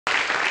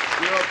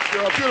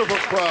You're a beautiful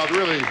crowd,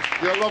 really.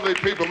 You're lovely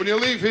people. When you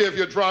leave here, if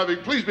you're driving,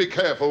 please be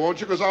careful, won't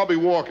you? Because I'll be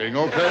walking,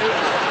 okay?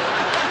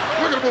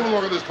 We're going to move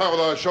along at this time with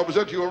our show,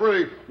 present to you a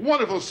really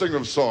wonderful singer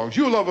of songs.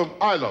 You love him,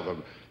 I love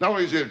him. Not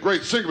only is he a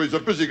great singer, but he's a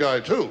busy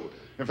guy, too.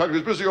 In fact, he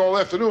was busy all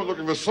afternoon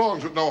looking for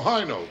songs with no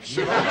high notes.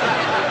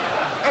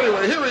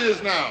 Anyway, here he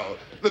is now,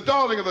 the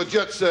darling of the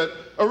jet set,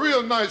 a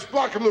real nice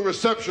black and blue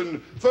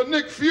reception for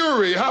Nick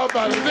Fury. How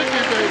about it, Nicky,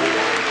 baby?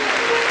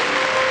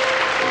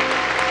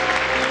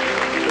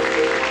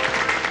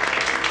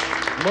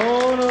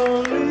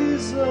 Mona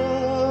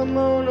Lisa,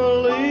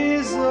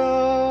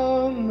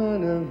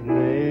 men have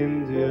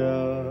named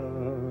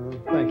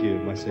you. Thank you,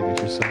 my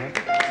signature song.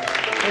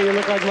 Hey, you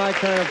look like my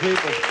kind of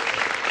people.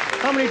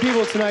 How many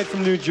people tonight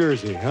from New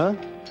Jersey, huh?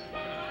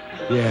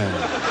 Yeah.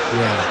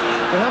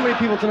 And how many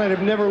people tonight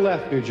have never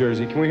left New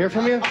Jersey? Can we hear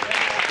from you? You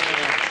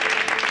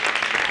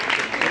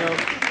know,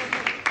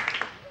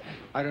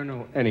 I don't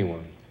know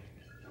anyone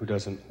who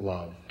doesn't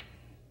love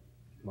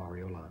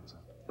Mario Lanza.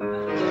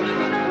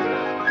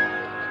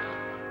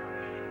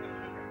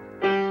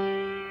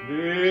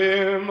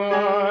 Be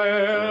my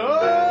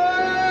love,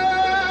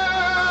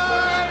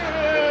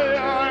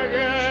 I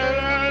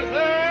cannot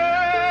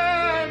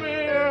tell me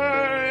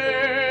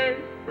anything.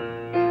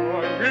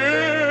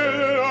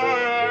 Forget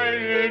I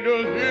need to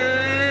hear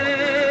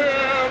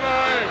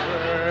my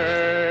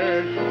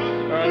praise.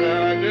 And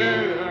I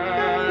did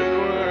that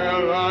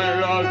well, I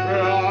lost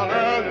all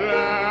of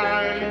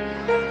that.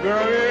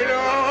 Girl, you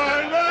know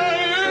I love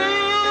you.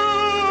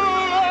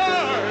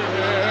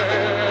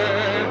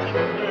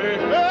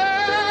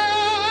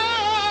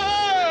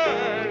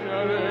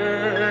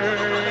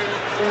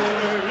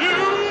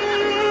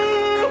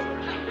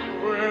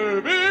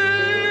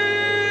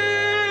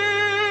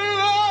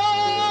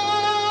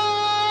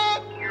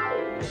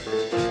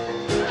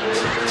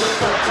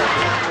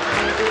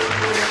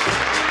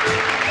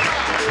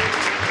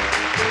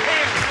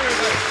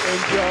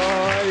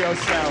 Enjoy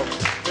yourself.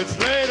 It's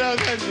later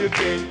than you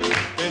think.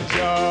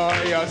 Enjoy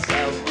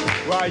yourself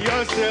while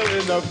you're still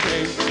in the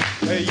pink.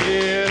 The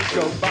years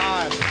go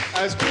by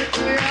as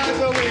quickly as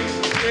a wink.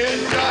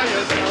 Enjoy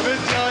yourself.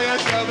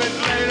 It's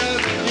later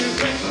than you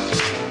think.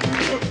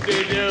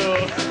 Whoop-de-doo,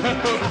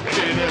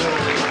 whoop-de-doo.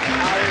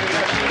 I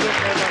let you look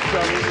at my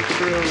troubles are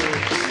true.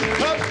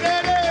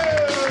 Whoop-de-doo,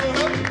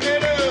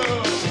 whoop-de-doo.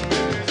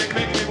 Music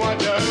makes me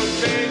wonder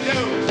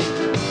whoop-de-doo.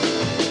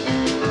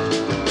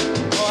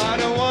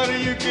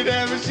 You could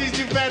ever, she's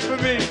too bad for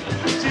me.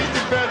 She's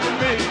too bad for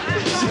me.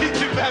 She's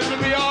too bad for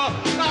me. Oh,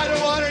 I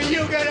don't want her.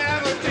 You could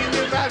ever, she's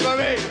too bad for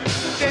me.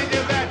 She's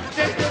too bad.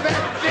 She's too bad.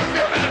 She's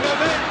too bad for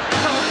me.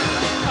 Oh,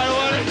 I don't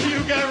want her.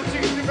 You could ever,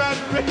 she's too bad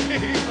for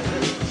me.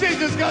 She's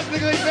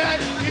disgustingly bad.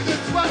 She's a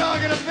sweat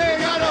hog and a pig.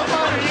 I don't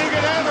want her. You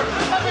could ever.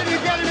 I bet you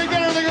get her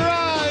together in the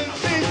garage.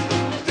 She's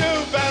too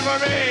bad for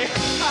me.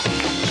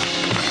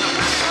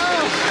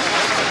 Oh,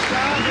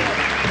 stop it.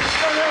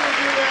 Don't ever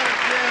do that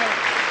again.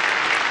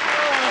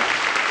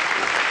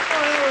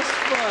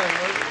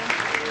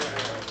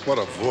 What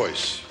a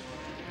voice.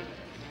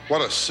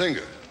 What a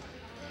singer.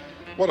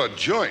 What a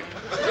joint.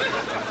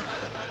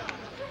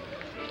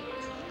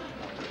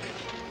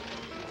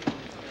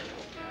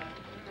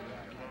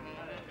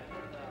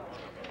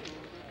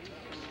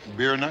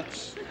 Beer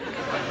nuts?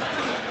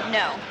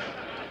 No.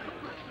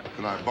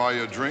 Can I buy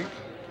you a drink?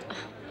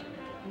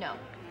 No.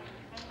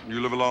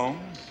 You live alone?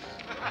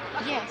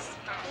 Yes.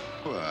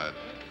 Well, I'd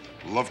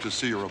love to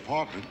see your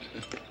apartment.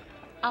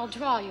 I'll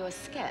draw you a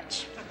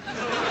sketch.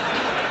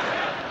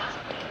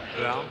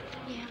 Val?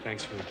 Yeah.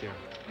 Thanks for the gift.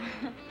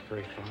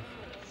 Very thoughtful.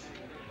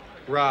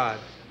 Rod,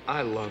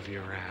 I love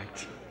your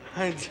act.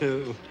 I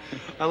do.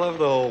 I love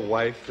the whole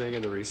wife thing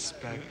and the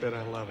respect that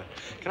I love it.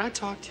 Can I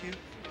talk to you?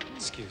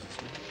 Excuse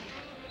me.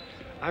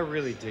 I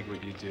really dig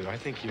what you do. I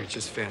think you're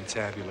just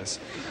fantabulous.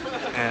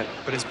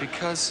 But it's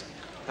because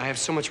I have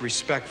so much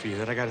respect for you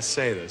that I gotta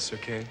say this,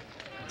 okay?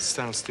 It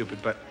sounds stupid,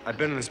 but I've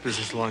been in this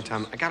business a long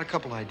time. I got a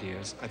couple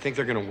ideas. I think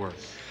they're gonna work.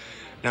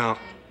 Now,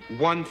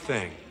 one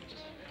thing.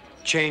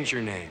 Change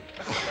your name.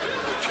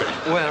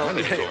 Well,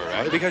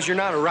 because you're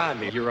not a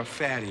Rodney, you're a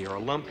Fatty or a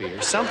Lumpy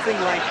or something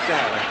like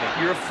that, I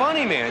think. You're a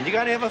funny man. You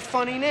gotta have a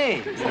funny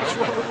name. You know? What's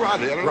wrong with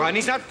Rodney? I don't know.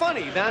 Rodney's not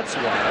funny, that's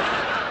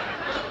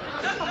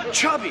why.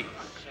 Chubby.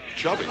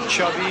 Chubby?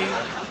 Chubby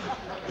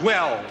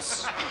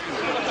Wells.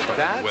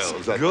 That's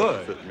Wells, that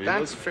good. doesn't fit me,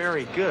 That's does it?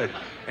 very good.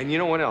 And you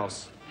know what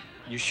else?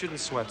 You shouldn't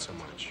sweat so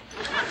much.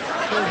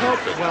 Can't help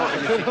it. Well, I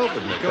if can't you help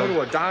it, Nick. go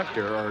to a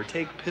doctor or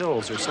take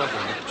pills or something,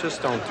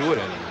 just don't do it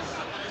anymore.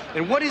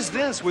 And what is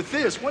this with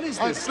this? What is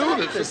this? I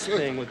do Stop this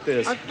thing with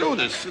this. I do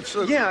this. It's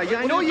a... Yeah,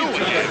 I know you do.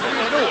 What are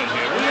you doing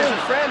here? As a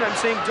friend, I'm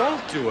saying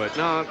don't do it.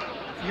 Now,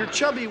 you're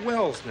Chubby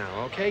Wells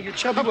now, okay? You're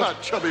Chubby I'm Wells.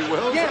 not Chubby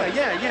Wells.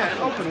 Yeah.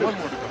 Open one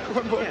more.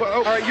 Yeah.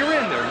 All right, you're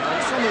in there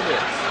now. Some of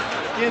this.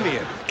 Give me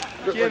it.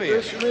 Give me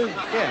this, it. you mean?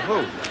 Yeah,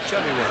 who?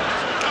 Chubby Wells.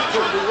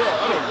 Chubby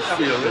Wells. I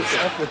don't feel this.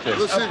 Up with this.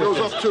 Let's see if it goes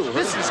up, too. Huh?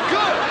 This is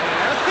good,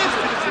 man. This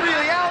is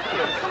really out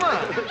there. Come on.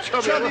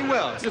 Chubby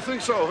Wells. You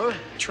think so, huh?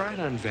 Try it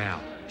on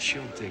Val.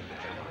 She'll dig the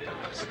hell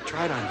out of this.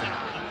 Try it on Val.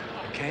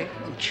 Okay? okay?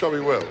 Chubby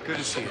well. Good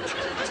to see you, Chuck.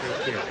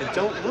 Take care. And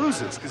don't lose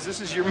this, because this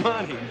is your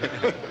money.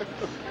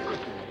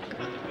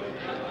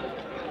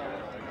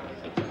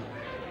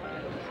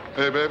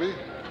 Hey, baby.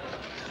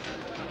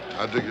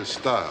 I dig your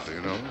style,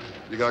 you know?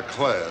 You got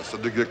class. I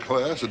dig your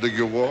class. I dig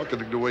your walk. I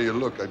dig the way you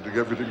look. I dig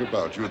everything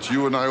about you. It's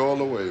you and I all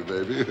the way,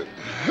 baby.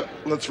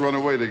 Let's run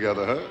away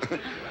together, huh?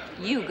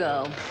 You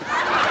go.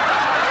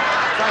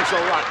 Thanks a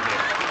lot, man.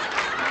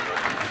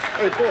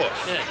 Hey,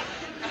 boss. Yeah.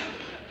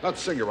 That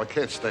singer, I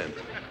can't stand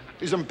him.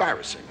 He's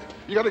embarrassing.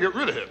 You gotta get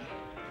rid of him.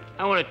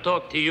 I want to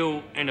talk to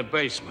you in the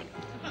basement.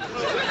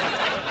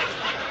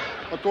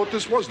 I thought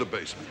this was the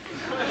basement.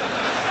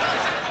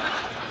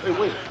 Hey,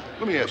 wait.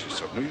 Let me ask you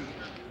something.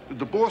 Did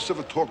the boss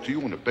ever talk to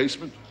you in the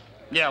basement?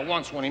 Yeah,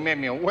 once when he made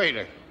me a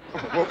waiter.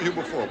 What were you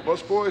before,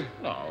 busboy?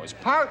 No, his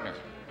partner.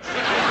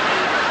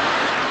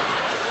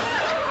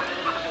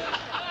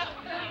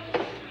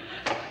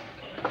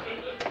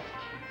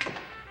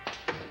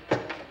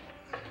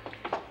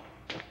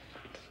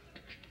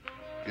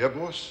 Yeah,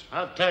 boss?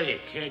 I'll tell you,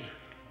 kid.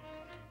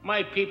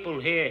 My people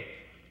here,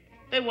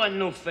 they want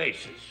new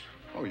faces.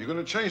 Oh, you're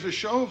gonna change the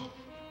show?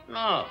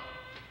 No,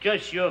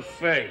 just your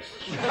face.